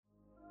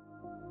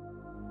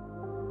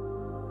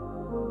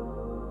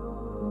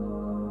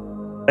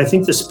I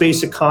think the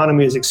space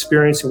economy is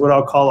experiencing what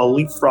I'll call a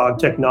leapfrog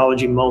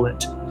technology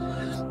moment.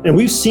 And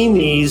we've seen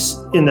these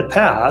in the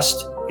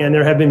past, and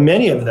there have been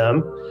many of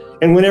them.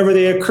 And whenever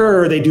they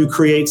occur, they do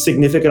create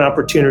significant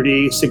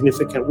opportunity,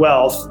 significant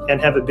wealth, and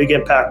have a big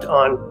impact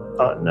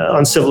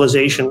on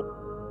civilization.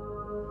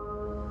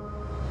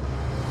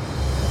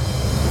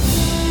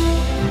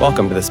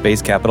 Welcome to the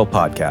Space Capital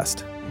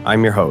Podcast.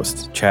 I'm your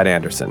host, Chad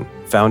Anderson,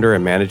 founder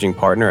and managing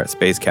partner at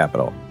Space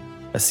Capital,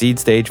 a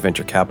seed-stage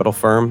venture capital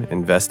firm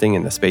investing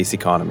in the space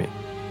economy.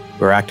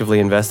 We're actively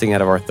investing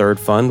out of our third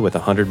fund with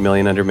 $100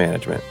 million under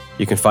management.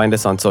 You can find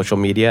us on social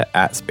media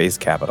at Space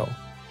Capital.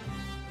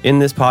 In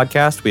this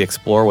podcast, we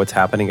explore what's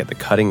happening at the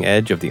cutting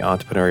edge of the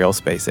entrepreneurial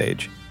space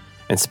age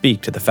and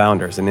speak to the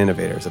founders and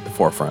innovators at the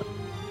forefront.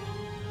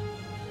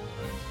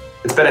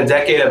 It's been a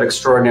decade of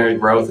extraordinary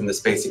growth in the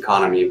space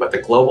economy, but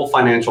the global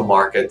financial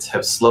markets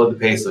have slowed the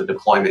pace of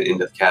deployment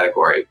into the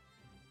category.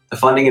 The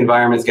funding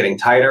environment is getting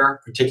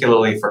tighter,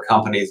 particularly for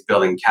companies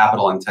building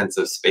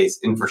capital-intensive space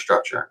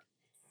infrastructure.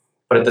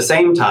 But at the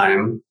same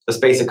time, the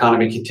space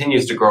economy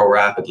continues to grow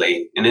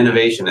rapidly, and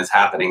innovation is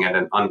happening at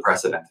an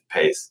unprecedented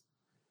pace.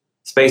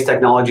 Space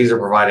technologies are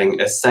providing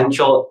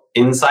essential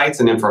insights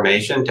and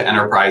information to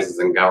enterprises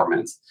and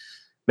governments,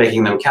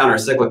 making them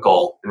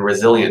counter-cyclical and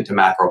resilient to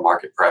macro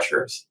market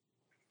pressures.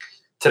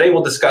 Today,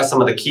 we'll discuss some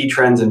of the key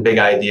trends and big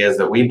ideas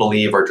that we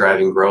believe are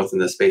driving growth in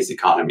the space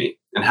economy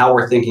and how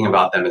we're thinking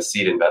about them as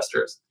seed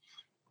investors.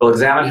 We'll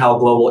examine how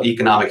global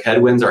economic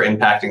headwinds are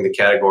impacting the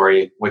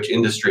category, which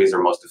industries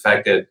are most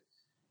affected,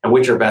 and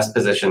which are best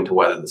positioned to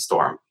weather the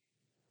storm.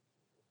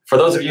 For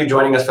those of you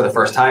joining us for the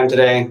first time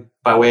today,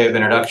 by way of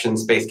introduction,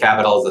 Space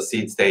Capital is a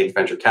seed-stage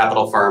venture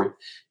capital firm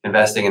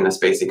investing in the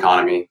space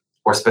economy.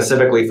 We're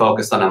specifically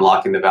focused on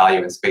unlocking the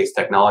value in space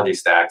technology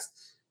stacks,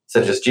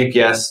 such as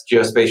GPS,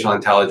 geospatial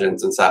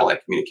intelligence, and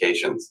satellite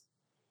communications.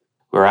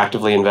 We're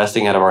actively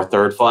investing out of our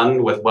third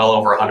fund with well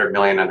over $100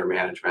 million under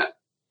management.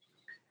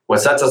 What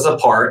sets us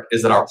apart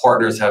is that our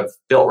partners have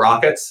built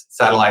rockets,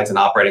 satellites, and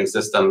operating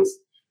systems.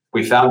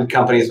 We founded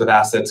companies with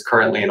assets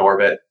currently in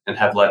orbit and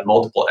have led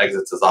multiple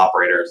exits as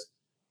operators.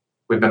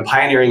 We've been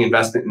pioneering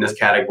investment in this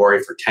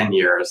category for 10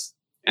 years,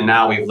 and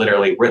now we've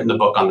literally written the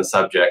book on the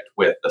subject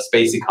with The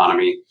Space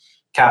Economy,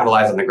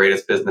 Capitalize on the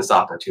Greatest Business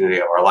Opportunity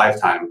of Our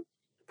Lifetime,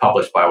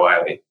 published by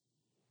Wiley.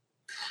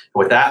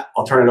 With that,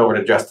 I'll turn it over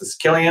to Justus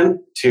Kilian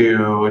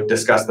to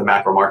discuss the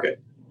macro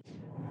market.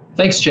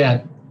 Thanks,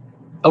 Chad.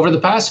 Over the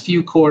past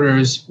few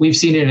quarters, we've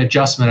seen an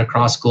adjustment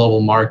across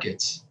global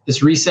markets.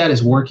 This reset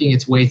is working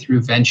its way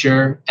through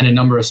venture and a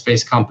number of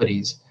space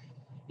companies.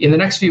 In the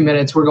next few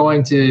minutes, we're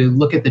going to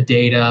look at the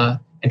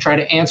data and try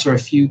to answer a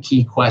few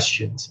key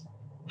questions.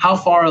 How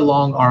far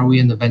along are we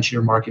in the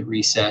venture market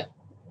reset?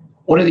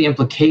 What are the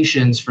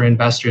implications for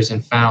investors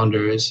and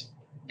founders?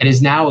 And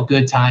is now a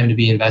good time to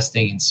be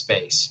investing in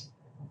space?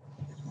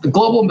 The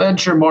global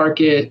venture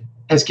market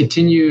has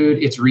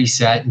continued its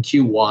reset in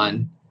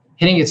Q1,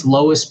 hitting its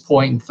lowest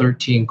point in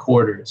 13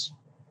 quarters.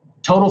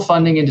 Total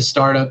funding into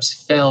startups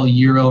fell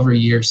year over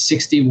year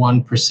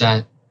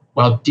 61%,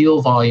 while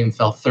deal volume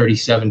fell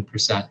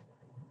 37%.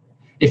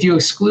 If you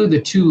exclude the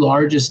two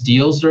largest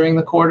deals during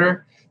the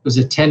quarter, it was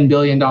a $10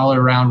 billion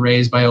round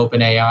raised by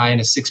OpenAI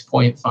and a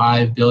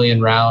 $6.5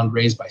 billion round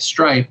raised by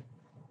Stripe.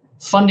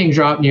 Funding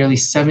dropped nearly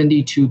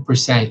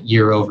 72%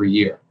 year over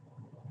year.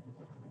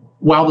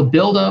 While the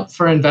buildup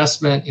for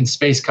investment in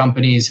space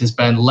companies has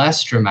been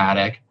less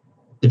dramatic,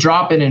 the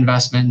drop in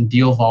investment and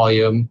deal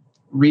volume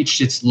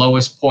reached its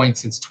lowest point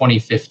since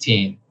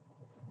 2015.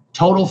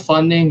 Total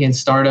funding in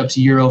startups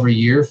year over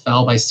year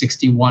fell by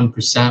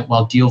 61%,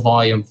 while deal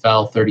volume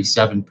fell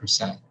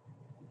 37%.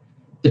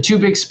 The two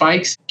big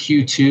spikes,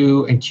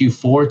 Q2 and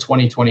Q4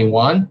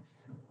 2021,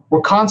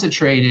 were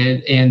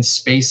concentrated in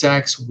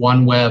SpaceX,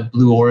 OneWeb,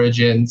 Blue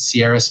Origin,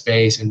 Sierra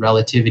Space, and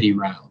Relativity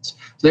rounds.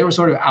 So they were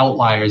sort of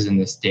outliers in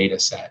this data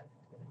set.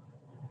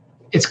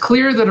 It's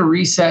clear that a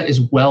reset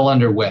is well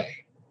underway.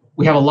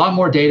 We have a lot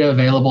more data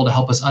available to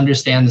help us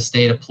understand the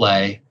state of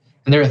play,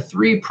 and there are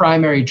three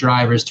primary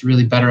drivers to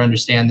really better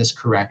understand this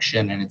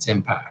correction and its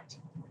impact.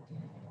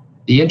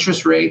 The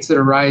interest rates that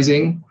are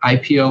rising,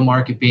 IPO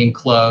market being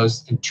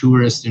closed, and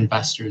tourist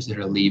investors that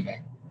are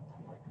leaving.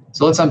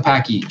 So let's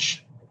unpack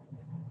each.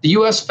 The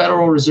US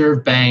Federal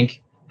Reserve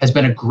Bank has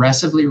been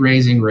aggressively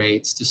raising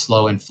rates to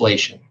slow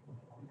inflation.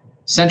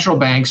 Central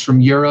banks from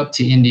Europe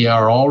to India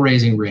are all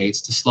raising rates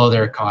to slow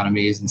their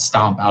economies and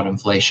stomp out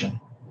inflation.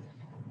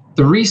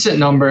 The recent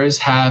numbers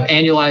have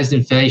annualized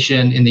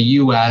inflation in the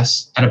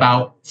US at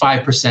about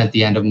 5% at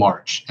the end of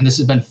March, and this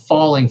has been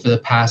falling for the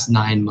past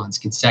 9 months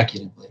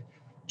consecutively.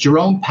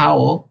 Jerome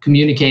Powell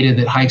communicated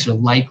that hikes are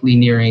likely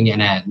nearing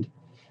an end.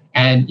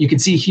 And you can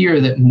see here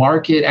that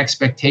market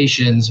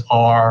expectations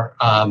are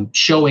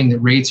showing that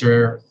rates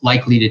are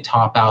likely to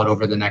top out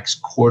over the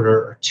next quarter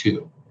or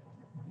two.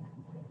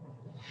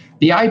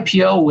 The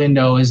IPO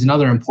window is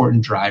another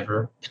important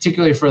driver,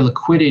 particularly for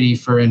liquidity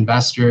for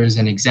investors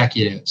and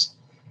executives.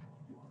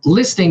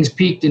 Listings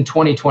peaked in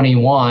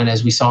 2021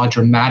 as we saw a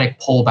dramatic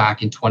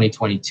pullback in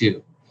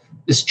 2022.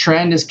 This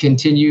trend has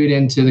continued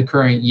into the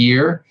current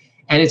year,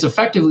 And it's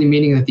effectively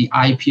meaning that the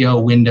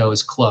IPO window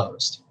is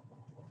closed.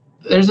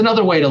 There's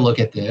another way to look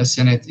at this,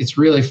 and it's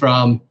really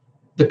from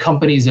the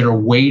companies that are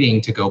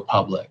waiting to go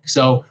public.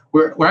 So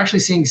we're actually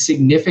seeing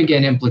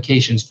significant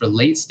implications for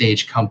late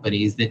stage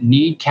companies that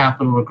need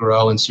capital to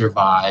grow and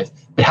survive,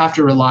 but have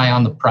to rely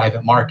on the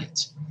private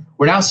markets.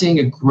 We're now seeing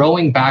a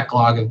growing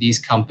backlog of these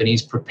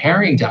companies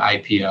preparing to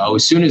IPO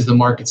as soon as the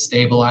market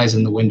stabilizes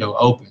and the window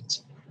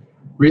opens.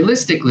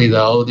 Realistically,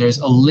 though, there's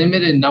a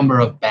limited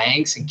number of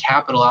banks and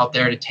capital out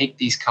there to take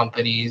these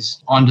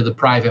companies onto the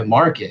private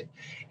market,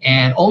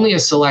 and only a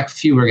select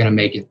few are going to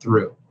make it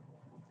through.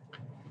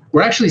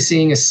 We're actually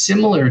seeing a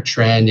similar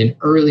trend in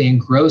early and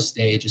growth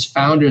stage as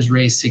founders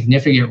raise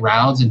significant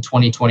rounds in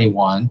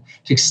 2021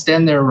 to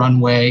extend their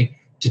runway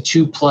to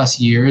 2+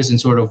 years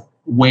and sort of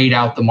wait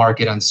out the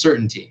market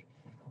uncertainty.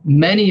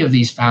 Many of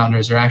these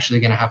founders are actually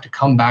going to have to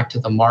come back to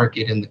the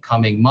market in the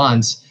coming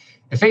months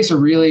and face a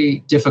really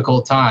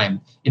difficult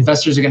time.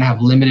 Investors are going to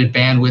have limited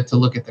bandwidth to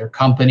look at their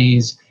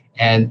companies,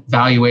 and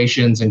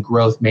valuations and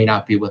growth may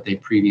not be what they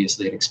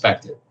previously had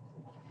expected.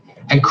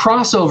 And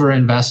crossover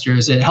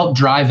investors that help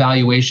drive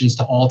valuations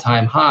to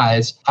all-time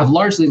highs have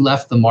largely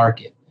left the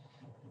market.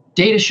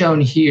 Data shown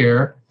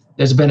here,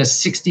 there's been a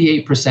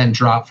 68%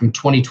 drop from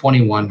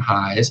 2021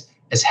 highs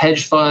as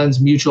hedge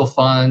funds, mutual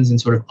funds, and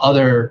sort of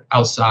other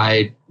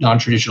outside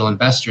non-traditional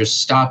investors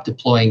stop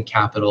deploying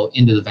capital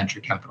into the venture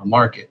capital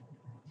market.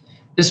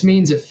 This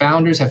means that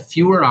founders have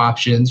fewer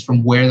options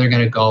from where they're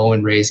going to go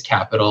and raise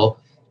capital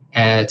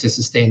to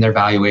sustain their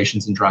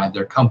valuations and drive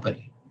their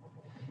company.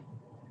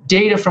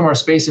 Data from our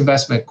Space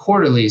Investment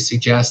Quarterly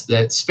suggests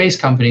that space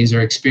companies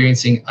are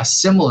experiencing a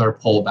similar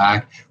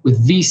pullback,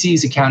 with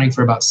VCs accounting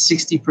for about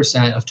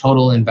 60% of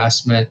total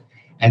investment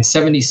and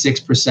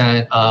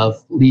 76%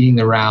 of leading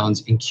the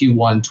rounds in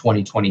Q1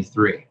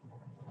 2023.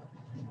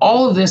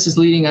 All of this is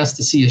leading us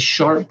to see a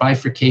sharp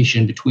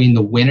bifurcation between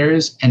the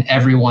winners and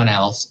everyone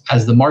else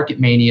as the market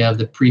mania of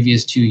the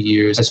previous 2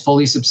 years has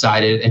fully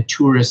subsided and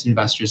tourist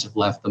investors have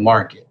left the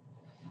market,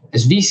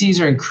 as VCs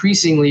are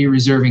increasingly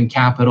reserving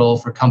capital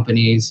for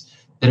companies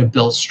that have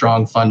built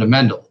strong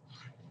fundamentals.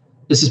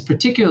 This is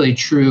particularly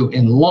true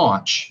in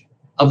launch.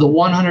 Of the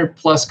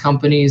 100+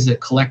 companies that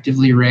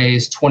collectively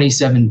raised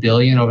 $27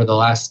 billion over the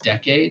last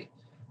decade,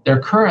 there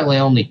are currently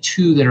only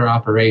 2 that are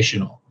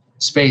operational: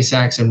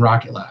 SpaceX and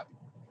Rocket Lab.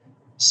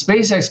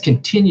 SpaceX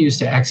continues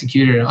to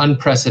execute at an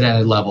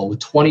unprecedented level with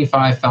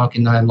 25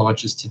 Falcon 9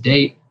 launches to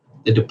date,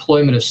 the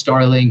deployment of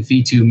Starlink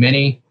V2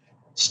 Mini,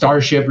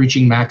 Starship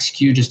reaching max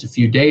Q just a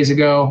few days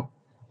ago.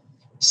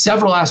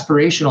 Several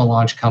aspirational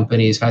launch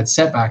companies have had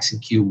setbacks in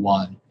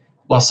Q1,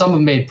 while some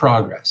have made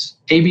progress.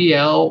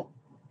 ABL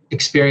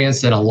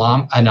experienced an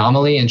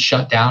anomaly and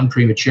shut down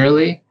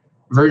prematurely.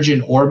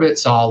 Virgin Orbit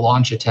saw a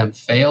launch attempt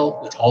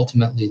fail, which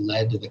ultimately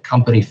led to the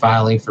company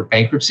filing for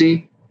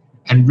bankruptcy.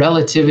 And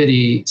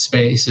Relativity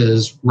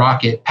Space's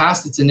rocket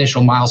passed its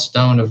initial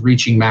milestone of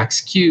reaching max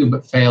Q,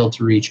 but failed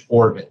to reach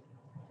orbit.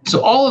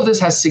 So all of this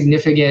has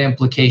significant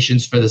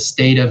implications for the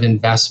state of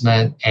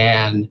investment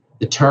and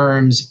the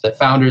terms that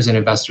founders and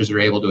investors are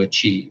able to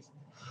achieve.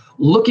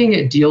 Looking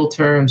at deal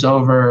terms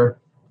over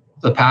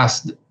the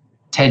past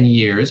 10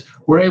 years,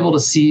 we're able to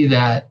see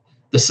that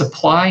the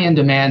supply and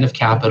demand of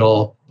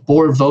capital,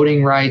 board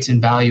voting rights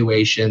and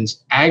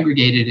valuations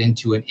aggregated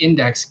into an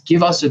index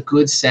give us a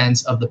good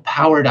sense of the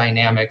power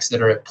dynamics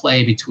that are at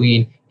play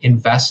between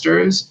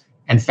investors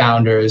and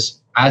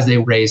founders as they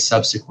raise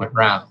subsequent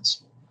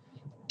rounds.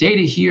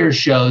 Data here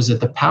shows that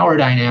the power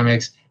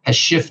dynamics has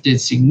shifted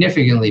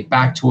significantly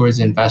back towards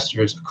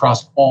investors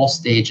across all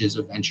stages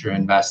of venture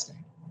investing.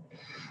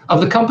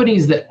 Of the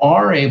companies that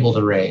are able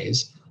to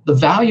raise, the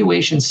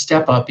valuation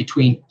step up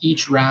between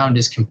each round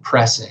is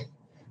compressing.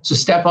 So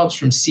step ups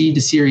from seed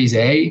to Series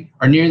A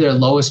are near their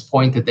lowest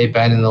point that they've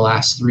been in the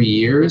last 3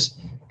 years,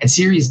 and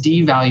Series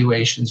D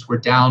valuations were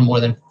down more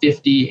than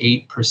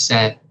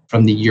 58%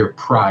 from the year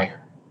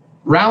prior.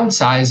 Round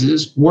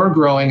sizes were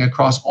growing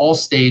across all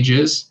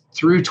stages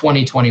through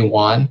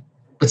 2021,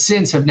 but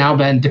since have now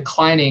been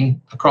declining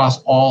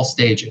across all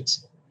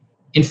stages.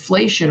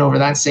 Inflation over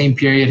that same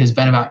period has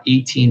been about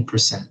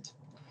 18%.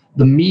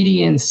 The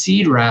median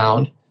seed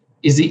round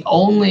is the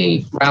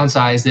only round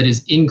size that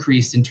has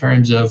increased in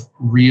terms of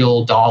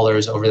real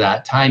dollars over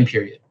that time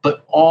period,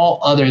 but all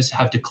others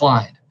have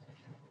declined.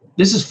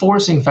 This is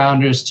forcing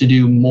founders to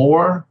do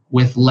more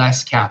with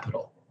less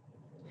capital.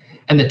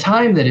 And the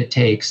time that it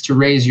takes to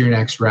raise your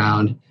next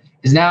round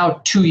is now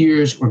 2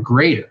 years or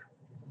greater.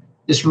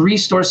 This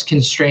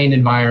resource-constrained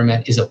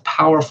environment is a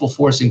powerful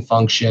forcing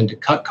function to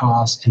cut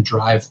costs and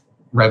drive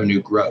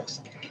revenue growth.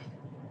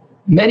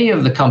 Many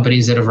of the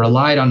companies that have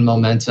relied on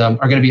momentum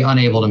are going to be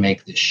unable to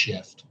make this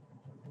shift.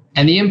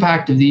 And the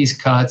impact of these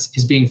cuts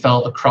is being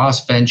felt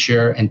across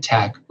venture and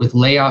tech, with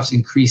layoffs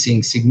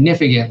increasing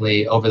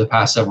significantly over the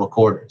past several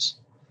quarters.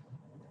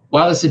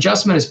 While this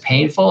adjustment is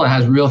painful and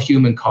has real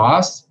human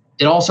costs,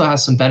 it also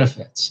has some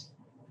benefits.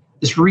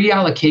 This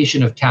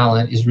reallocation of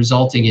talent is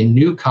resulting in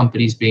new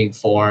companies being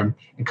formed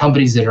and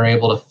companies that are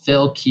able to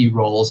fill key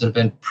roles that have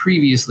been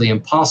previously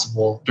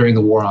impossible during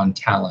the war on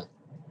talent.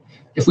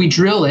 If we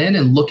drill in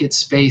and look at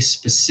space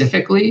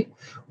specifically,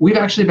 we've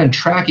actually been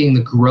tracking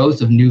the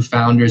growth of new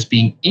founders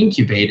being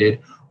incubated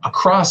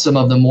across some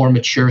of the more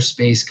mature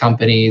space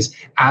companies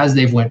as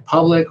they've went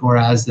public or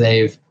as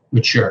they've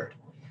matured.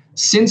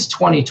 Since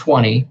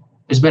 2020,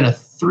 there's been a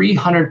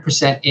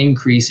 300%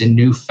 increase in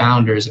new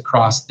founders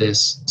across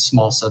this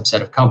small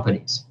subset of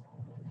companies.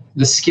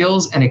 The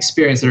skills and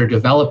experience that are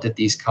developed at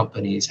these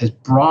companies has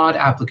broad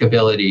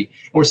applicability.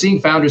 And we're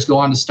seeing founders go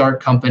on to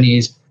start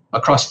companies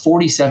across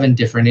 47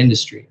 different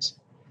industries.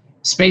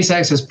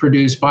 SpaceX has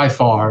produced by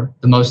far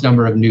the most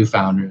number of new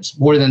founders,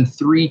 more than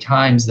 3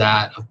 times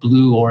that of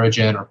Blue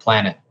Origin or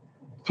Planet.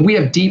 And we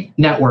have deep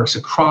networks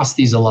across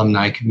these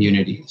alumni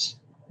communities,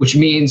 which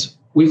means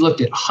we've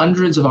looked at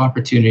hundreds of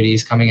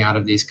opportunities coming out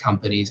of these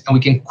companies, and we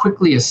can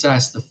quickly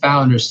assess the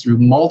founders through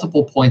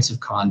multiple points of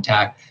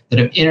contact that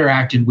have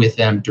interacted with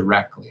them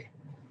directly.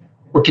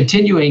 We're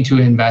continuing to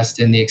invest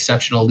in the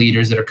exceptional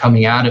leaders that are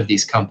coming out of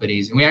these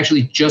companies, and we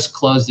actually just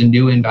closed a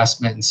new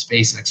investment in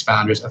SpaceX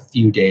founders a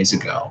few days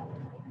ago.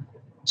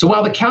 So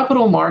while the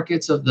capital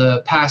markets of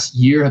the past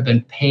year have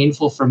been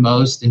painful for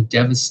most and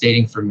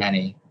devastating for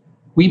many,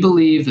 we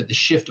believe that the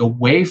shift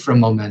away from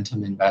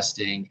momentum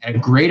investing and a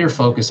greater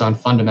focus on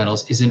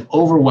fundamentals is an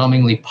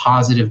overwhelmingly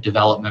positive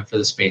development for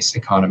the space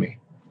economy.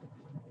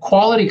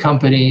 Quality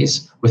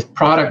companies with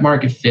product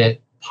market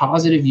fit,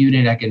 positive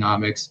unit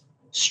economics,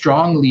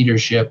 strong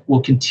leadership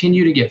will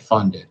continue to get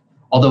funded,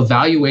 although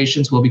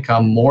valuations will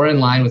become more in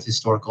line with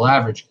historical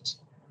averages.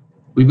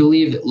 We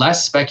believe that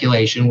less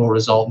speculation will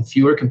result in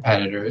fewer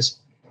competitors.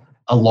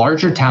 A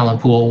larger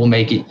talent pool will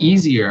make it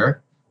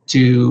easier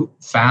to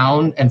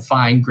found and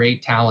find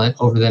great talent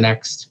over the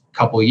next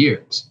couple of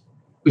years.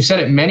 We've said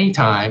it many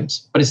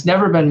times, but it's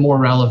never been more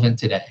relevant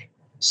today.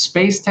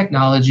 Space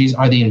technologies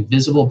are the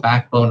invisible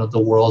backbone of the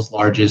world's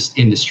largest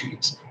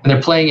industries, and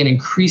they're playing an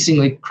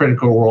increasingly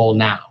critical role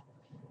now.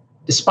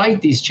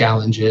 Despite these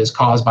challenges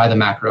caused by the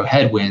macro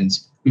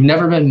headwinds, we've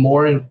never been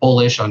more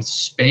bullish on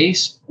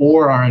space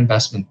or our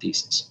investment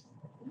thesis.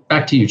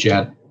 Back to you,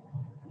 Chad.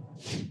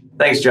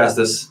 Thanks,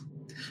 Justus.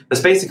 The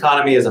space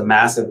economy is a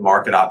massive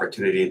market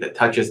opportunity that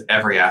touches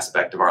every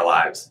aspect of our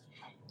lives.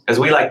 As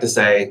we like to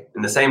say,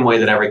 in the same way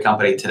that every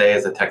company today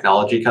is a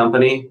technology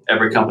company,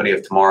 every company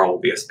of tomorrow will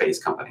be a space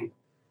company.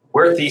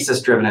 We're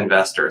thesis-driven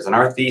investors, and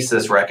our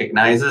thesis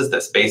recognizes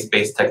that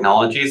space-based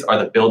technologies are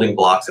the building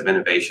blocks of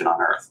innovation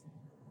on Earth.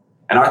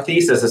 And our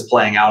thesis is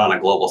playing out on a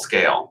global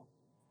scale.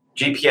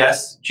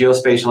 GPS,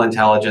 geospatial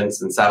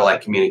intelligence, and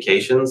satellite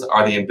communications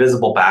are the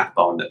invisible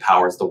backbone that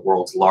powers the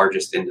world's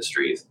largest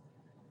industries.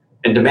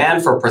 And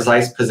demand for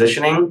precise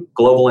positioning,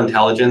 global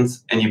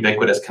intelligence, and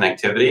ubiquitous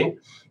connectivity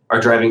are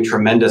driving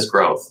tremendous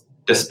growth,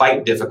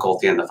 despite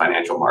difficulty in the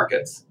financial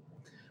markets.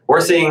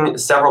 We're seeing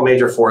several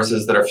major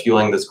forces that are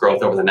fueling this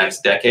growth over the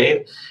next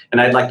decade,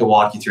 and I'd like to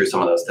walk you through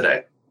some of those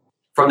today.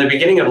 From the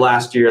beginning of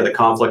last year, the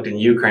conflict in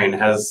Ukraine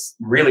has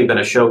really been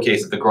a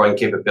showcase of the growing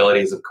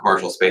capabilities of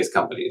commercial space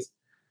companies.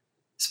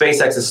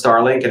 SpaceX's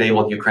Starlink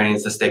enabled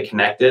Ukrainians to stay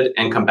connected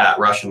and combat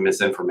Russian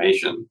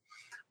misinformation,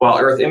 while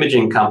Earth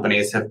imaging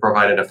companies have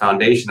provided a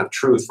foundation of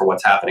truth for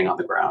what's happening on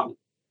the ground.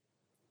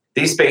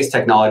 These space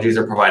technologies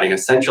are providing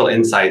essential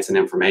insights and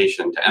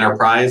information to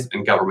enterprise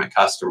and government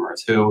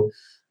customers who,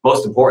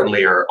 most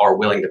importantly, are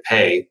willing to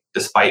pay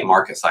despite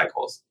market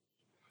cycles.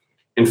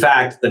 In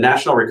fact, the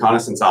National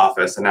Reconnaissance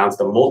Office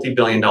announced a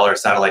multi-billion-dollar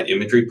satellite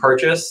imagery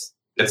purchase,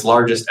 its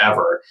largest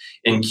ever,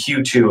 in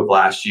Q2 of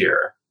last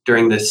year,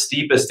 during the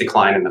steepest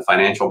decline in the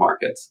financial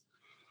markets.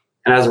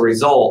 And as a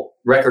result,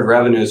 record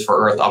revenues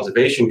for Earth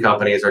observation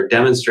companies are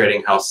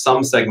demonstrating how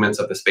some segments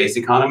of the space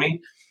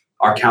economy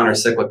are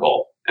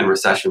counter-cyclical and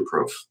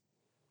recession-proof.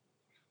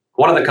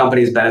 One of the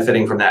companies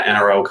benefiting from that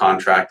NRO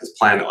contract is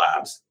Planet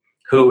Labs,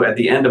 who at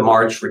the end of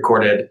March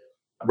recorded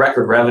a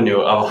record revenue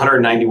of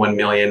 $191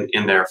 million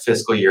in their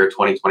fiscal year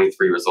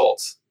 2023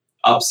 results,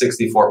 up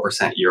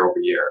 64% year over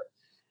year.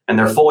 And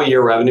their full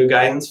year revenue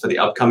guidance for the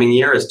upcoming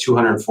year is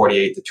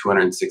 $248 to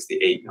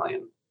 $268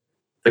 million.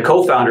 The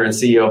co-founder and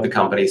CEO of the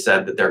company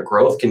said that their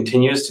growth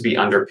continues to be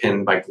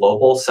underpinned by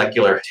global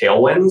secular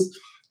tailwinds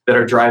that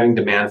are driving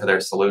demand for their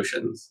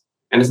solutions.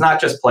 And it's not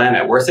just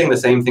Planet. We're seeing the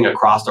same thing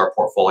across our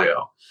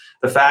portfolio.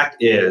 The fact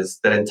is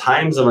that in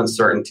times of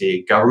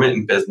uncertainty, government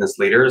and business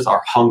leaders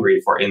are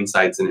hungry for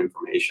insights and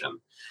information,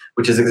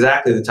 which is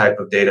exactly the type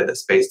of data that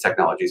space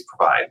technologies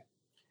provide.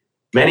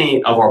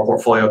 Many of our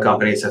portfolio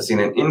companies have seen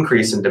an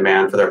increase in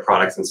demand for their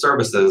products and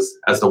services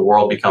as the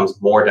world becomes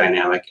more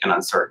dynamic and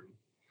uncertain.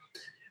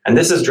 And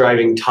this is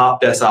driving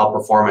top decile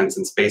performance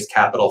in Space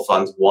Capital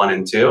Funds 1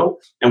 and 2,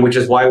 and which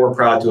is why we're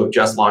proud to have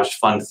just launched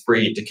Fund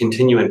 3 to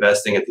continue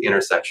investing at the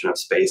intersection of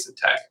space and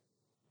tech.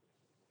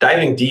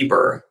 Diving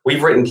deeper,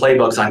 we've written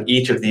playbooks on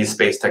each of these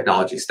space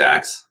technology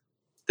stacks.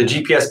 The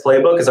GPS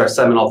playbook is our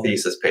seminal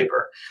thesis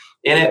paper.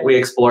 In it, we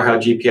explore how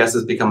GPS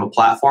has become a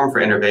platform for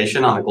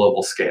innovation on a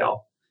global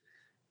scale.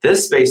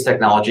 This space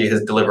technology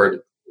has delivered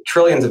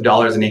trillions of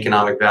dollars in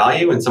economic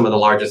value and some of the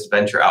largest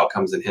venture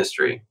outcomes in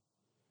history.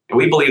 And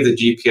we believe that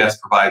GPS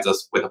provides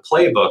us with a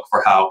playbook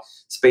for how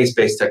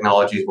space-based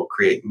technologies will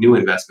create new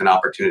investment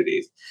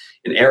opportunities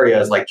in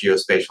areas like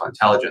geospatial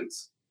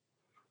intelligence.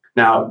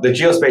 Now, the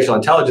geospatial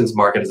intelligence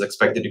market is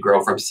expected to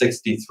grow from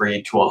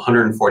 $63 to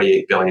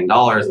 $148 billion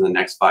in the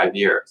next 5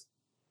 years.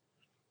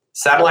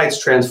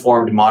 Satellites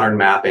transformed modern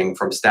mapping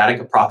from static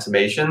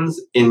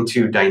approximations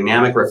into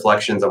dynamic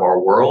reflections of our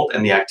world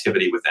and the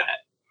activity within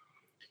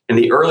it. In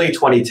the early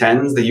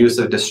 2010s, the use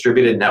of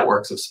distributed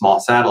networks of small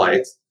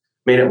satellites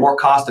made it more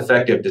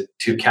cost-effective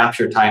to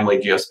capture timely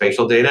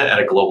geospatial data at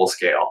a global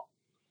scale.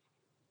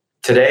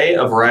 Today,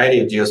 a variety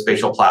of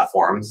geospatial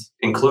platforms,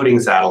 including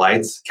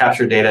satellites,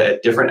 capture data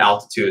at different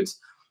altitudes,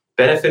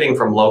 benefiting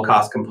from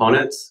low-cost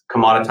components,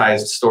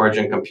 commoditized storage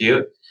and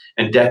compute,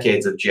 and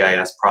decades of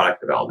GIS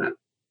product development.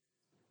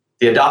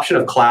 The adoption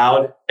of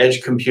cloud,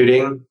 edge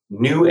computing,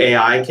 new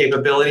AI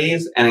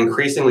capabilities, and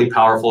increasingly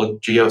powerful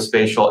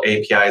geospatial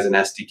APIs and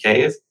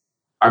SDKs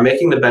are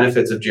making the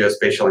benefits of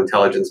geospatial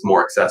intelligence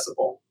more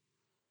accessible.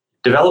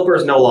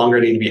 Developers no longer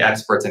need to be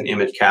experts in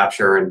image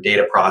capture and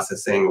data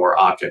processing or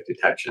object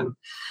detection.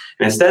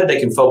 And instead, they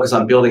can focus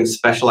on building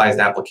specialized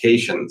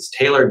applications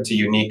tailored to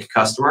unique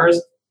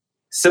customers,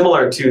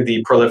 similar to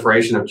the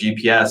proliferation of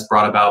GPS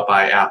brought about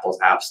by Apple's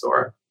App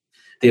Store.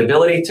 The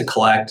ability to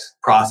collect,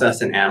 process,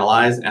 and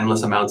analyze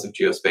endless amounts of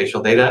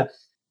geospatial data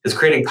is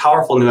creating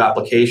powerful new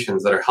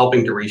applications that are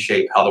helping to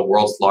reshape how the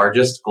world's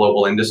largest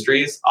global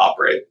industries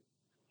operate.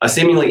 A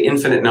seemingly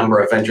infinite number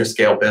of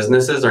venture-scale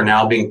businesses are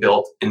now being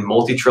built in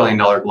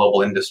multi-trillion-dollar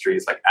global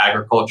industries like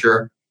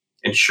agriculture,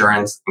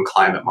 insurance, and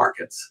climate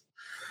markets.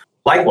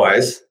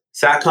 Likewise,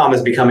 SATCOM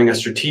is becoming a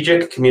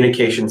strategic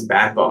communications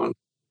backbone.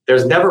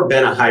 There's never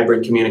been a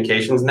hybrid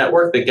communications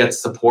network that gets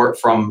support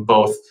from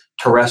both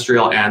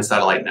terrestrial and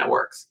satellite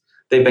networks.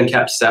 They've been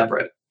kept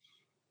separate.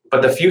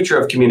 But the future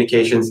of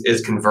communications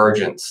is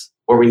convergence,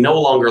 where we no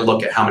longer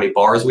look at how many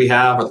bars we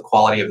have or the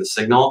quality of the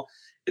signal.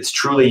 It's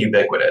truly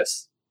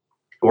ubiquitous.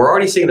 We're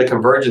already seeing the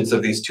convergence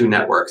of these two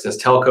networks as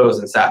telcos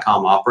and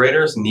SATCOM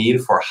operators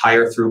need for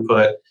higher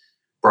throughput,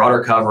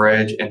 broader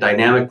coverage, and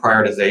dynamic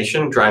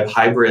prioritization drive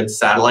hybrid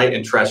satellite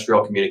and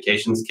terrestrial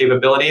communications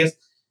capabilities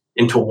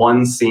into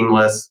one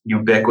seamless,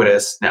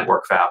 ubiquitous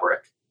network fabric.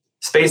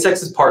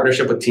 SpaceX's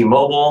partnership with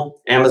T-Mobile,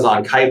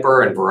 Amazon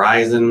Kuiper and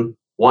Verizon,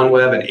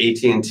 OneWeb and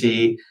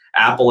AT&T,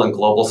 Apple and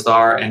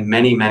Globalstar, and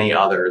many, many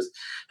others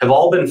have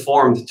all been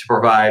formed to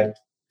provide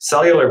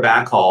cellular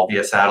backhaul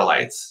via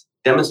satellites,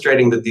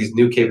 demonstrating that these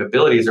new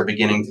capabilities are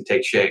beginning to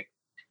take shape.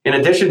 In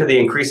addition to the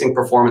increasing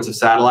performance of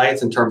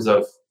satellites in terms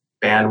of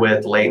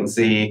bandwidth,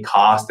 latency,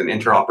 cost, and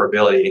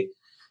interoperability,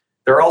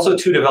 there are also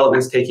two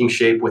developments taking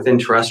shape within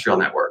terrestrial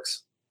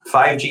networks.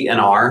 5G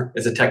NR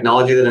is a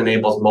technology that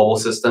enables mobile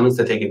systems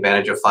to take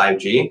advantage of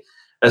 5G,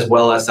 as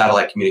well as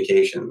satellite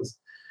communications.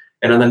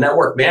 And on the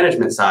network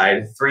management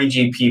side,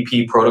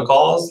 3GPP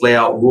protocols lay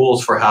out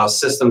rules for how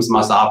systems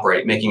must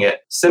operate, making it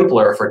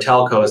simpler for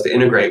telcos to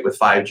integrate with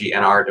 5G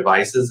NR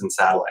devices and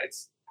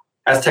satellites.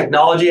 As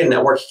technology and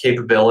network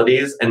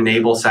capabilities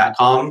enable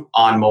SATCOM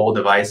on mobile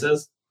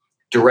devices,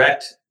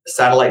 direct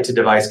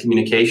satellite-to-device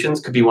communications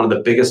could be one of the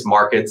biggest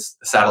markets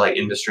the satellite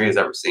industry has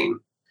ever seen.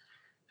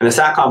 And the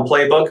SATCOM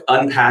playbook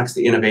unpacks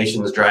the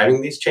innovations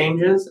driving these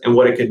changes and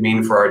what it could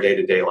mean for our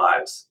day-to-day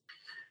lives.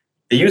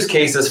 The use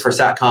cases for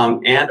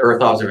SATCOM and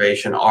Earth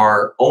observation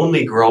are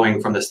only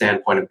growing from the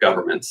standpoint of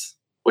governments,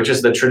 which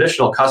is the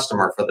traditional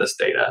customer for this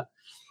data.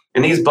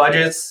 And these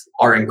budgets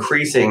are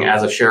increasing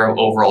as a share of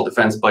overall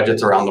defense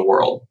budgets around the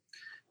world.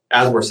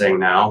 As we're saying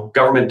now,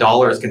 government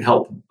dollars can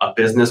help a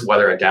business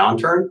weather a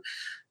downturn,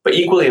 but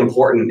equally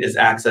important is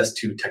access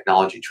to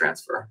technology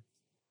transfer.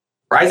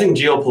 Rising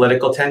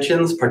geopolitical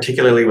tensions,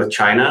 particularly with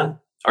China,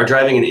 are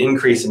driving an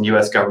increase in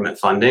U.S. government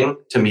funding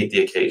to meet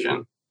the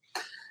occasion.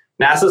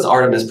 NASA's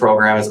Artemis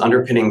program is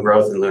underpinning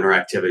growth in lunar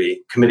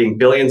activity, committing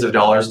billions of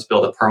dollars to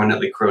build a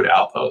permanently crewed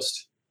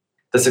outpost.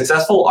 The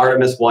successful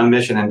Artemis 1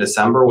 mission in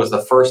December was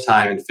the first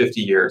time in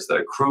 50 years that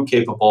a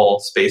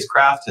crew-capable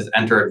spacecraft has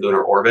entered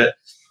lunar orbit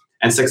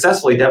and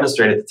successfully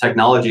demonstrated the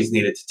technologies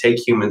needed to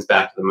take humans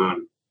back to the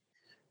moon.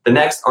 The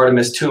next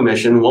Artemis 2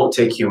 mission won't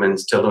take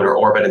humans to lunar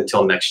orbit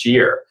until next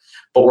year,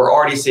 but we're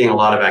already seeing a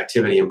lot of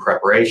activity in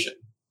preparation.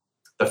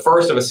 The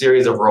first of a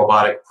series of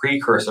robotic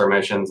precursor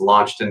missions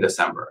launched in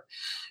December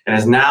and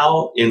is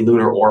now in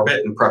lunar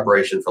orbit in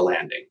preparation for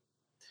landing.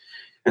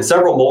 And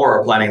several more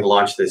are planning to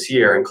launch this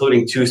year,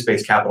 including 2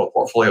 space capital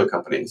portfolio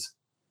companies.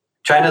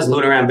 China's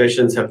lunar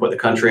ambitions have put the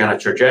country on a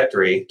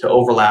trajectory to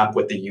overlap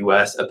with the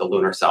US at the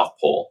lunar South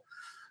Pole,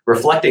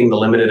 reflecting the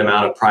limited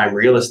amount of prime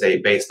real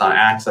estate based on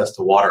access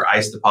to water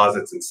ice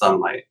deposits and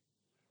sunlight.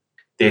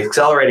 The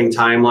accelerating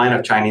timeline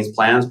of Chinese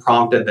plans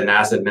prompted the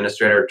NASA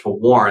administrator to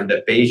warn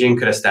that Beijing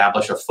could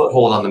establish a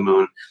foothold on the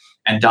moon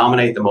and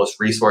dominate the most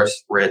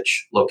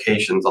resource-rich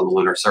locations on the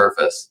lunar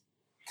surface.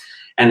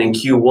 And in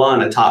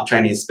Q1, a top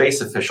Chinese space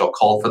official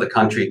called for the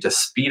country to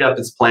speed up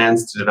its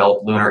plans to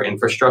develop lunar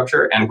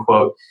infrastructure and,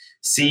 quote,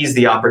 seize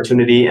the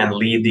opportunity and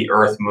lead the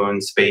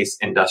Earth-Moon space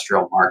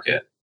industrial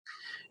market.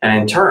 And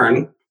in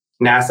turn,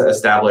 NASA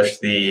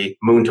established the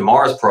Moon to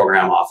Mars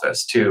program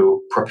office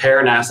to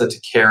prepare NASA to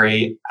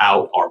carry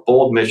out our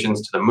bold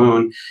missions to the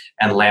moon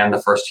and land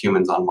the first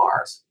humans on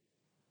Mars.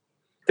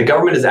 The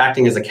government is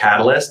acting as a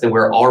catalyst, and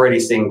we're already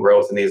seeing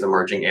growth in these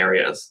emerging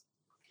areas.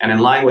 And in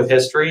line with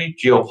history,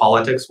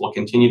 geopolitics will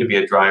continue to be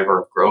a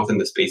driver of growth in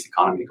the space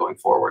economy going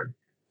forward.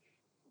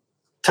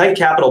 Tight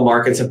capital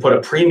markets have put a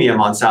premium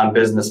on sound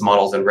business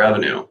models and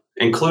revenue,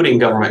 including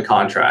government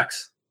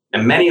contracts.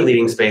 And many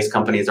leading space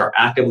companies are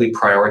actively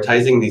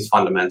prioritizing these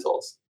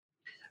fundamentals.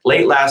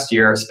 Late last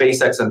year,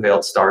 SpaceX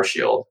unveiled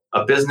Starshield,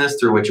 a business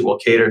through which it will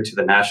cater to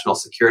the national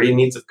security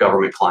needs of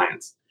government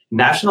clients.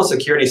 National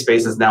security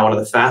space is now one of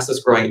the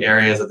fastest growing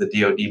areas of the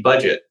DoD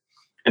budget,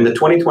 and the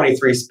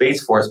 2023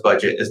 Space Force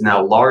budget is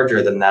now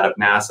larger than that of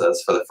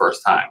NASA's for the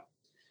first time.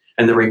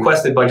 And the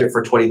requested budget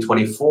for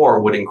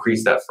 2024 would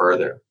increase that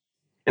further.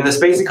 In the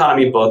Space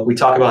Economy book, we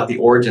talk about the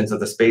origins of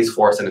the Space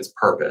Force and its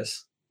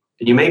purpose.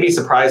 And you may be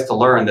surprised to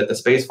learn that the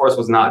Space Force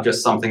was not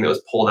just something that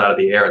was pulled out of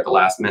the air at the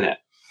last minute.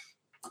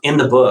 In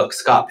the book,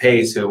 Scott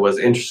Pace, who was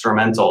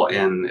instrumental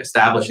in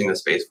establishing the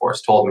Space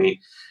Force, told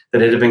me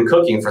that it had been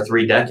cooking for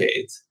 3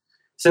 decades.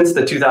 Since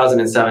the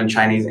 2007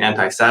 Chinese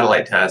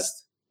anti-satellite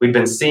test, we've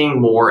been seeing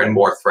more and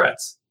more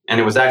threats. And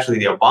it was actually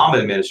the Obama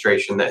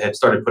administration that had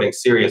started putting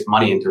serious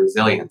money into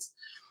resilience.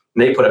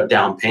 And they put a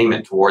down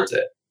payment towards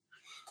it.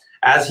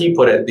 As he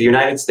put it, the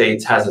United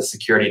States has a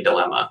security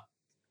dilemma.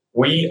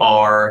 We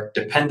are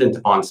dependent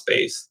upon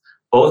space,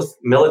 both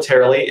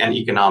militarily and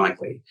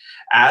economically,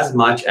 as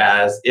much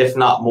as, if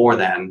not more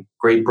than,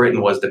 Great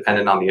Britain was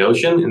dependent on the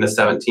ocean in the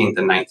 17th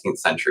and 19th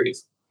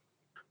centuries.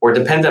 We're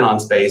dependent on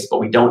space, but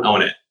we don't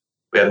own it.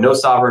 We have no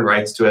sovereign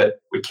rights to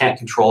it. We can't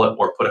control it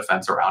or put a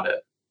fence around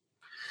it.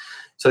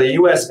 So the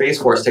U.S. Space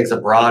Force takes a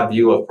broad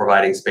view of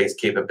providing space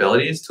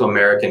capabilities to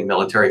American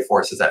military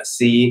forces at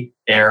sea,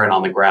 air, and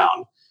on the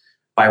ground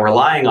by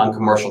relying on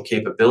commercial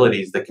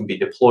capabilities that can be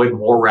deployed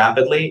more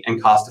rapidly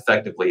and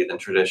cost-effectively than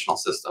traditional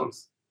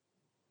systems.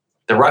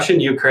 The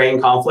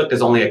Russian-Ukraine conflict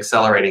is only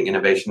accelerating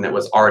innovation that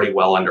was already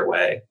well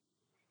underway.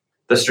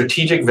 The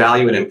strategic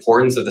value and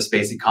importance of the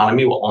space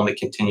economy will only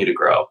continue to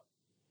grow.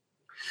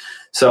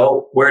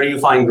 So where do you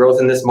find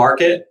growth in this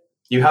market?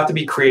 You have to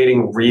be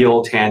creating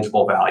real,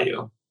 tangible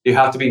value. You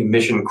have to be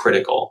mission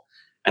critical.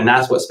 And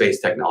that's what space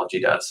technology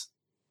does.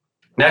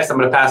 Next, I'm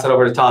going to pass it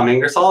over to Tom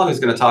Ingersoll, who's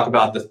going to talk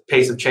about the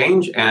pace of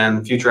change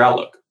and future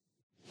outlook.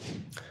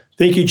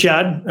 Thank you,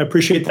 Chad. I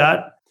appreciate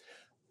that.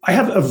 I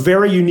have a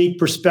very unique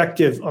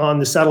perspective on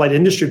the satellite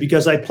industry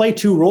because I play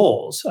 2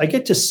 roles. I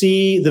get to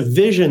see the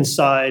vision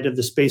side of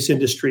the space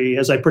industry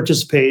as I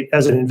participate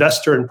as an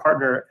investor and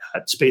partner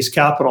at Space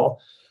Capital.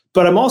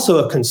 But I'm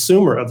also a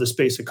consumer of the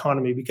space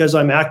economy because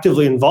I'm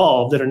actively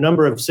involved in a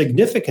number of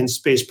significant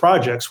space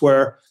projects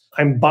where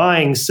I'm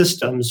buying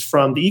systems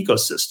from the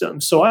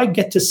ecosystem. So I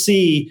get to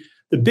see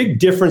the big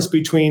difference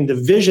between the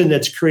vision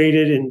that's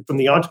created from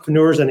the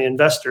entrepreneurs and the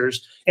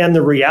investors and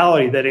the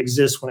reality that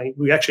exists when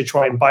we actually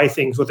try and buy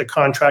things with a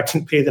contract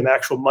and pay them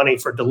actual money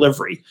for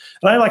delivery.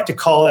 And I like to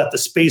call that the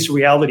space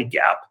reality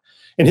gap.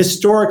 And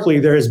historically,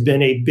 there has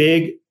been a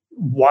big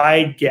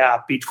wide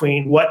gap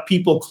between what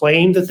people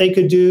claimed that they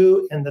could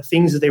do and the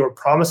things that they were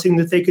promising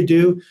that they could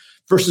do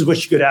versus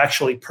what you could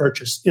actually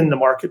purchase in the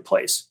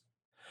marketplace.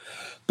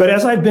 But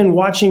as I've been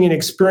watching and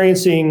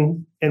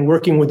experiencing and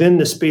working within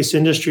the space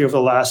industry over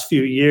the last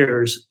few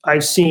years,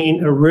 I've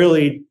seen a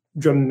really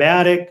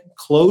dramatic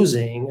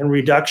closing and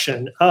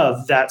reduction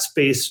of that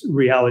space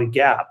reality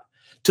gap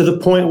to the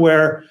point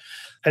where,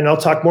 and I'll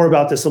talk more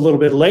about this a little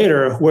bit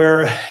later,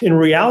 where in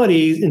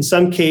reality, in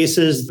some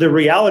cases, the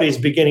reality is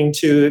beginning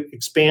to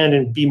expand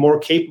and be more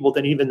capable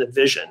than even the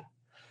vision.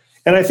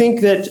 And I think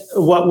that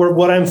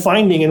what I'm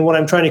finding and what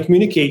I'm trying to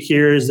communicate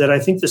here is that I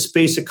think the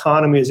space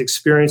economy is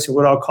experiencing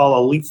what I'll call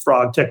a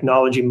leapfrog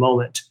technology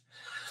moment.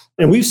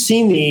 And we've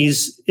seen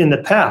these in the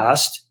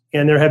past,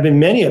 and there have been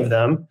many of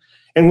them.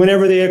 And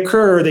whenever they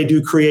occur, they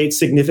do create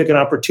significant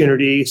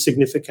opportunity,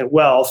 significant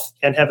wealth,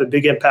 and have a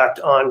big impact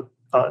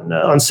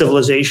on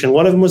civilization.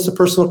 One of them was the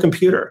personal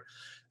computer.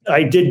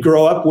 I did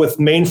grow up with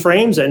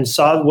mainframes and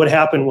saw what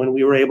happened when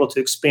we were able to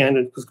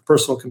expand with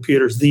personal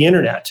computers. The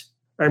internet.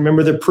 I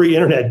remember the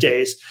pre-internet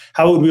days.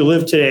 How would we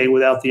live today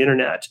without the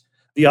internet?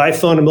 The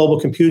iPhone and mobile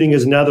computing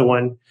is another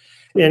one.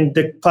 And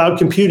the cloud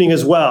computing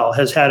as well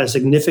has had a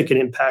significant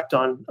impact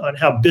on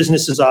how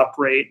businesses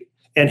operate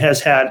and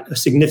has had a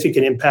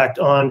significant impact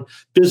on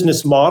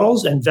business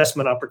models and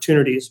investment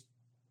opportunities.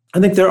 I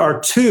think there are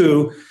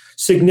 2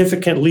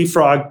 significant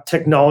leapfrog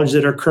technologies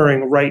that are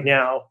occurring right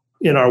now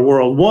in our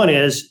world. One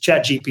is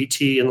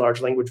ChatGPT and large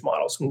language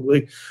models.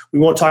 We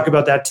won't talk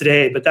about that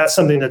today, but that's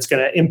something that's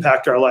going to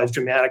impact our lives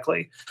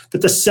dramatically.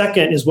 But the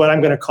second is what I'm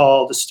going to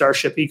call the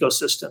Starship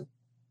ecosystem.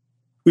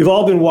 We've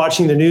all been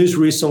watching the news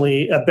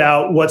recently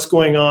about what's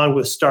going on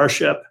with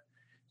Starship.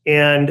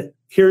 And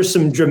here's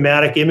some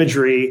dramatic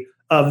imagery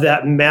of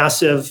that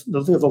massive,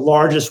 the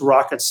largest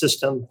rocket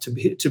system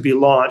to be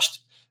launched,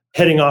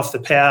 heading off the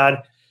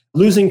pad,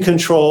 losing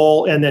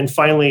control, and then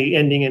finally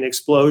ending in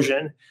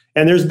explosion.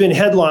 And there's been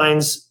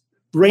headlines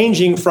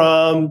ranging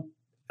from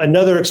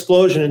another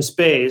explosion in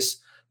space.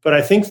 But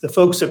I think the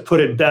folks that put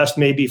it best,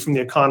 maybe from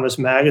The Economist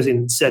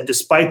magazine, said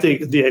despite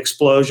the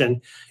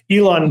explosion,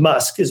 Elon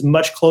Musk is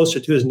much closer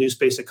to his new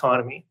space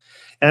economy.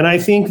 And I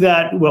think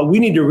that what we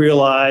need to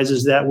realize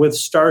is that with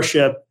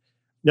Starship,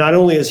 not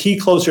only is he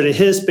closer to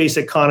his space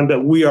economy,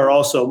 but we are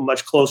also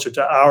much closer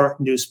to our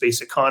new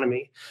space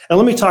economy. And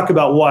let me talk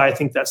about why I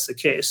think that's the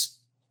case.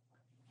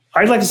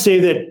 I'd like to say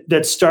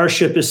that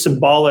Starship is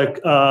symbolic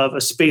of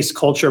a space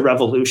culture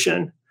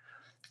revolution.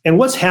 And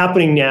what's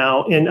happening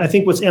now, and I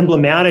think what's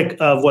emblematic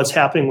of what's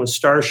happening with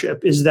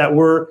Starship, is that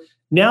we're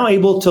now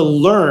able to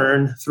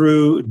learn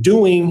through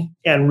doing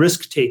and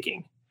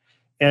risk-taking.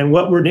 And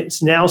what we're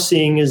now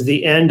seeing is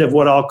the end of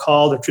what I'll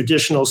call the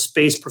traditional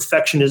space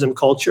perfectionism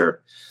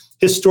culture.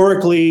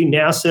 Historically,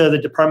 NASA, the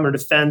Department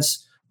of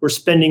Defense, were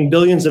spending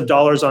billions of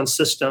dollars on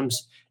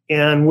systems,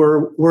 and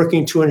were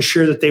working to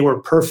ensure that they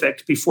were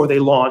perfect before they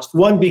launched.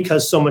 One,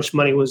 because so much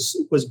money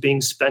was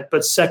being spent,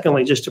 but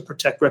secondly, just to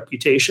protect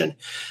reputation.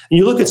 And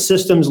you look at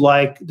systems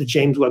like the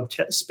James Webb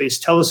Space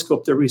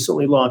Telescope that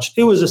recently launched.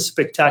 It was a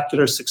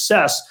spectacular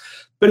success,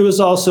 but it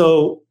was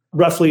also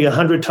roughly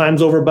 100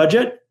 times over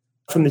budget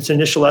from its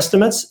initial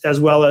estimates, as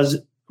well as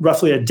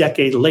roughly a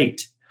decade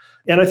late.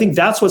 And I think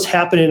that's what's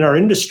happened in our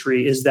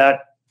industry, is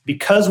that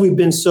because we've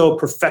been so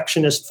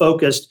perfectionist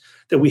focused,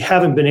 that we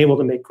haven't been able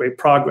to make great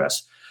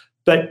progress.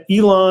 But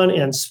Elon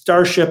and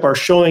Starship are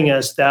showing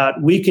us that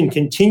we can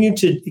continue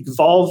to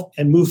evolve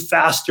and move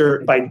faster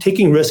by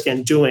taking risk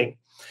and doing.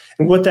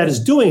 And what that is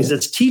doing is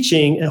it's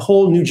teaching a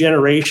whole new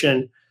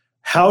generation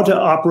how to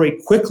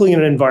operate quickly in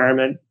an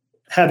environment,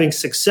 having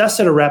success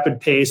at a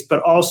rapid pace,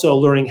 but also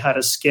learning how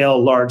to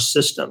scale large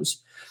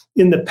systems.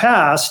 In the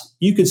past,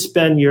 you could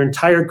spend your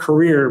entire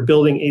career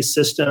building a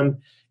system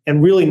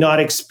and really not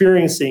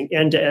experiencing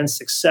end-to-end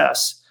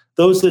success.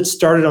 Those that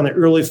started on the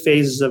early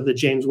phases of the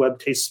James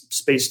Webb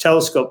Space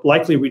Telescope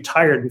likely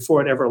retired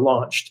before it ever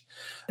launched.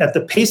 At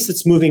the pace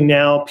that's moving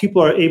now,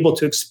 people are able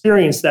to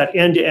experience that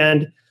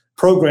end-to-end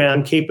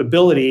program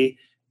capability,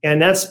 and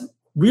that's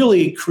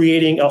really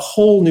creating a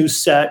whole new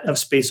set of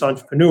space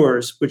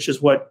entrepreneurs, which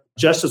is what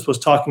Justus was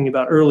talking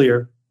about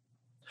earlier.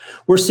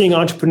 We're seeing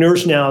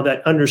entrepreneurs now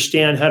that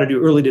understand how to do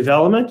early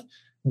development.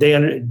 They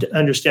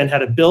understand how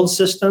to build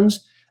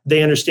systems.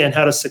 They understand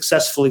how to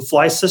successfully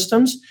fly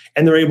systems,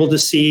 and they're able to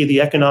see the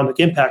economic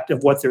impact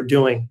of what they're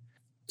doing.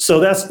 So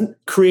that's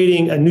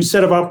creating a new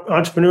set of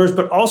entrepreneurs,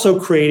 but also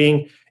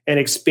creating and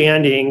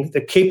expanding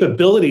the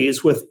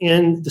capabilities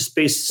within the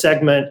space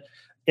segment,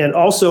 and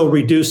also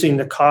reducing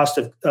the cost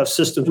of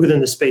systems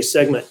within the space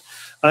segment.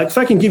 If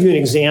I can give you an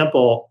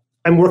example,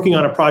 I'm working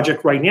on a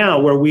project right now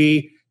where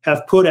we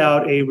have put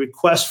out a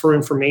request for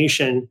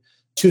information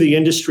to the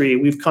industry.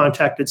 We've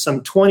contacted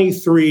some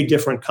 23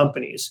 different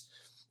companies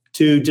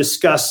to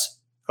discuss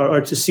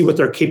or to see what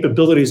their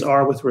capabilities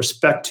are with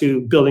respect to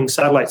building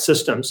satellite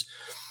systems.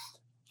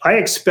 I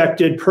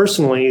expected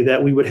personally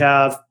that we would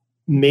have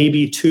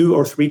maybe 2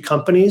 or 3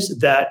 companies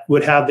that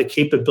would have the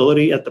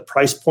capability at the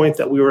price point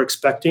that we were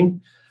expecting.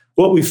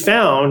 What we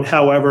found,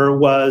 however,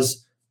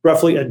 was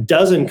roughly a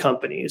dozen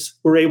companies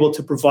were able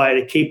to provide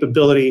a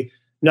capability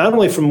not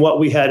only from what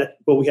we had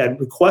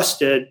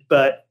requested,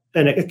 but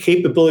a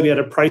capability at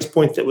a price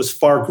point that was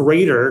far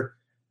greater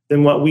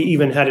than what we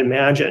even had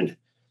imagined.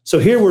 So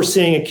here we're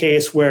seeing a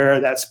case where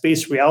that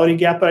space reality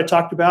gap that I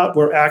talked about,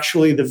 where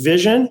actually the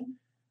vision,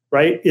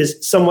 right, is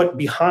somewhat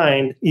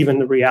behind even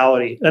the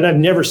reality. And I've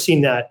never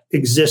seen that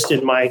exist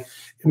in my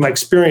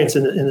experience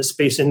in the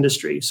space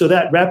industry. So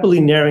that rapidly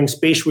narrowing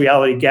space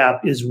reality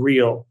gap is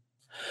real.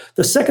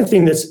 The second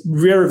thing that's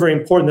very, very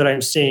important that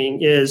I'm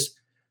seeing is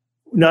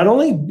not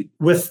only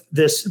with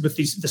this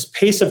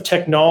pace of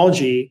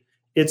technology,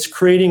 it's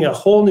creating a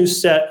whole new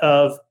set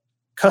of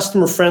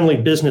customer-friendly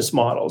business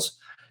models.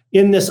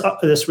 In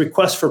this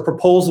request for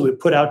proposal we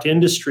put out to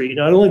industry,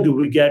 not only do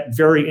we get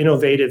very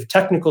innovative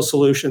technical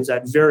solutions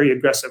at very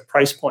aggressive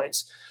price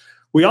points,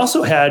 we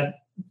also had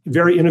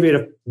very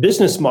innovative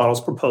business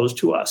models proposed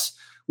to us.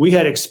 We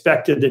had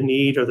expected the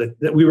need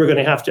that we were going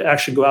to have to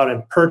actually go out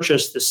and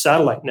purchase the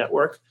satellite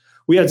network.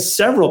 We had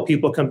several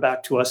people come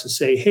back to us and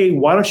say, hey,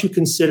 why don't you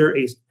consider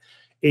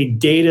a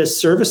data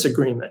service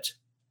agreement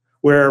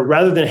where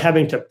rather than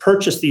having to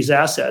purchase these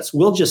assets,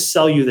 we'll just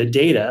sell you the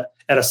data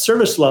at a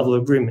service level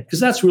agreement, because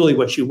that's really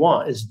what you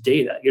want is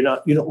data. You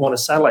don't want a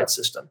satellite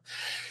system.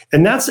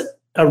 And that's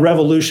a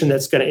revolution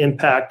that's going to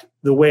impact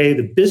the way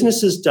the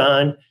business is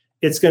done.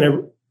 It's going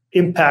to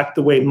impact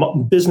the way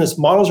business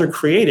models are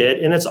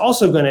created. And it's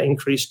also going to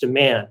increase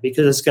demand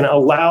because it's going to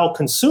allow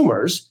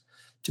consumers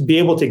to be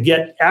able to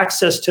get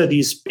access to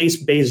these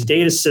space-based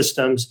data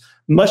systems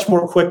much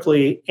more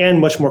quickly and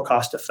much more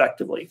cost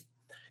effectively.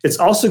 It's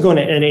also going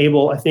to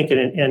enable, I think,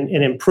 and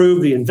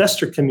improve the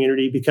investor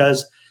community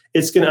because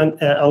it's going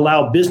to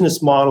allow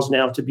business models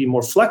now to be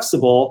more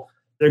flexible.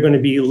 They're going to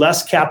be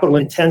less capital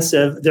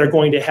intensive. They're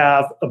going to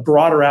have a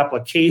broader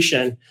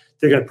application.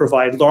 They're going to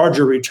provide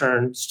larger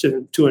returns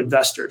to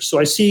investors. So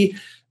I see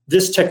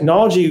this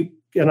technology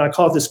and I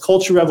call it this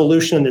culture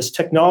revolution, this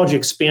technology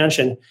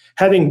expansion,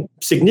 having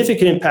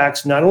significant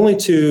impacts not only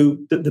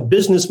to the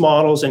business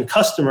models and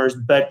customers,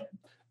 but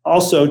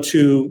also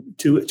to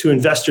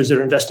investors that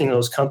are investing in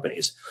those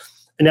companies.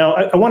 And now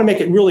I want to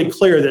make it really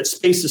clear that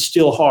space is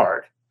still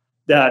hard,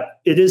 that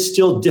it is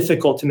still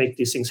difficult to make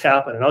these things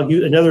happen. And I'll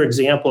use another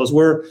example is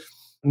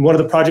one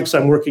of the projects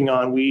I'm working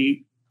on,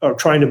 we are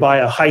trying to buy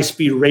a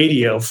high-speed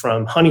radio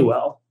from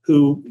Honeywell,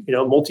 who,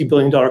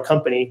 multi-billion-dollar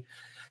company,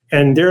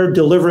 and they're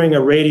delivering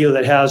a radio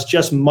that has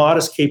just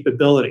modest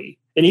capability.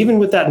 And even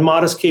with that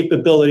modest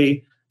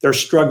capability, they're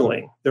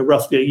struggling. They're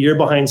roughly a year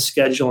behind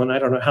schedule, and I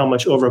don't know how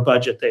much over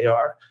budget they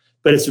are.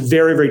 But it's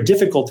very, very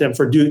difficult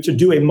to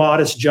do a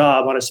modest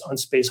job on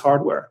space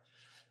hardware.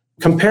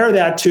 Compare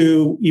that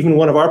to even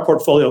one of our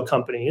portfolio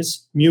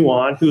companies,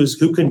 Muon,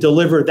 who can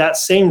deliver that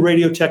same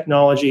radio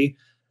technology,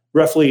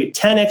 roughly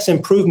 10x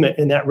improvement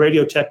in that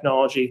radio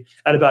technology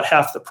at about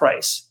half the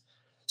price.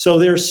 So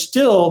there's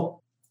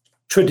still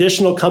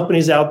traditional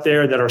companies out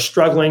there that are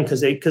struggling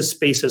because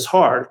space is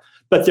hard.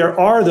 But there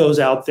are those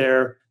out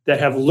there that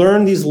have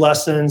learned these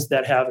lessons,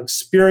 that have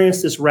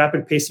experienced this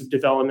rapid pace of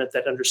development,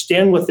 that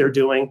understand what they're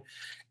doing,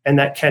 and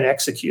that can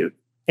execute.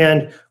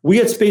 And we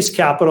at Space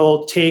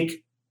Capital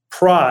take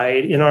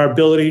pride in our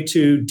ability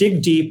to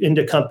dig deep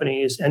into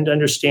companies and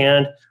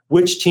understand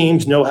which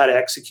teams know how to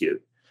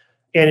execute.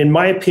 And in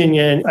my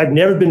opinion, I've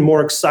never been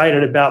more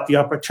excited about the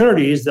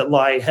opportunities that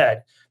lie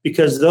ahead,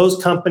 because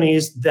those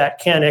companies that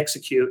can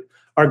execute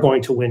are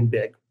going to win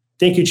big.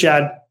 Thank you,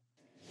 Chad.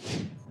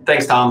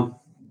 Thanks, Tom.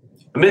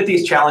 Amid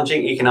these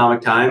challenging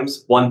economic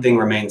times, one thing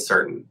remains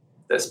certain,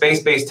 that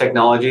space-based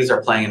technologies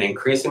are playing an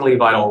increasingly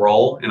vital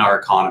role in our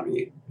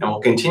economy and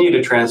will continue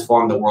to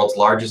transform the world's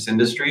largest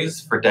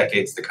industries for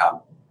decades to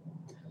come.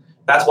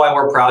 That's why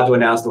we're proud to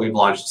announce that we've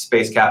launched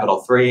Space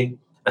Capital 3,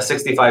 a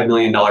 $65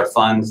 million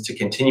fund to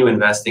continue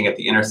investing at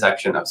the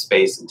intersection of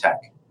space and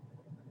tech.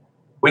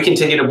 We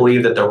continue to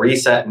believe that the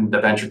reset in the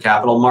venture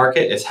capital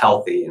market is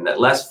healthy and that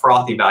less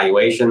frothy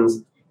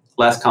valuations,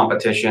 less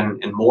competition,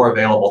 and more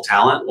available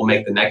talent will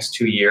make the next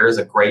 2 years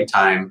a great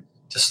time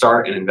to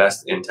start and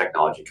invest in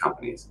technology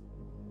companies,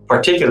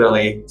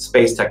 particularly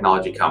space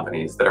technology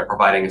companies that are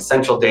providing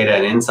essential data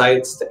and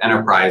insights to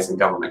enterprise and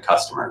government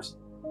customers.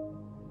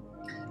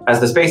 As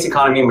the space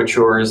economy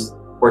matures,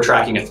 we're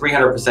tracking a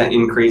 300%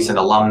 increase in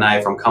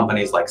alumni from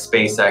companies like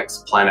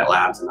SpaceX, Planet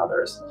Labs, and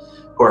others,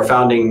 who are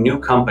founding new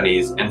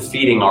companies and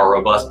feeding our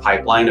robust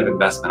pipeline of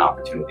investment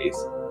opportunities.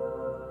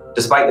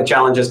 Despite the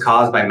challenges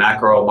caused by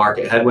macro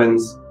market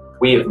headwinds,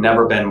 we have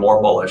never been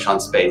more bullish on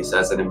space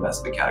as an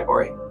investment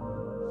category.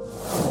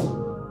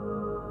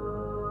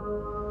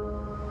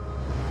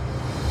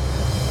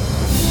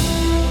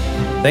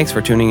 Thanks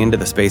for tuning into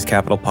the Space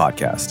Capital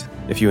Podcast.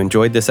 If you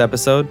enjoyed this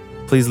episode,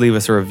 please leave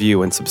us a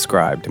review and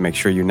subscribe to make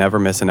sure you never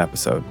miss an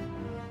episode.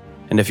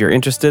 And if you're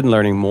interested in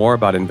learning more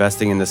about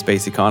investing in the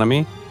space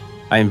economy,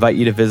 I invite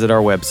you to visit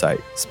our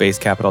website,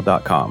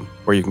 spacecapital.com,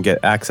 where you can get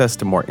access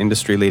to more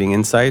industry-leading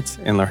insights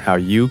and learn how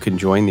you can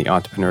join the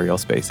entrepreneurial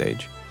space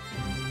age.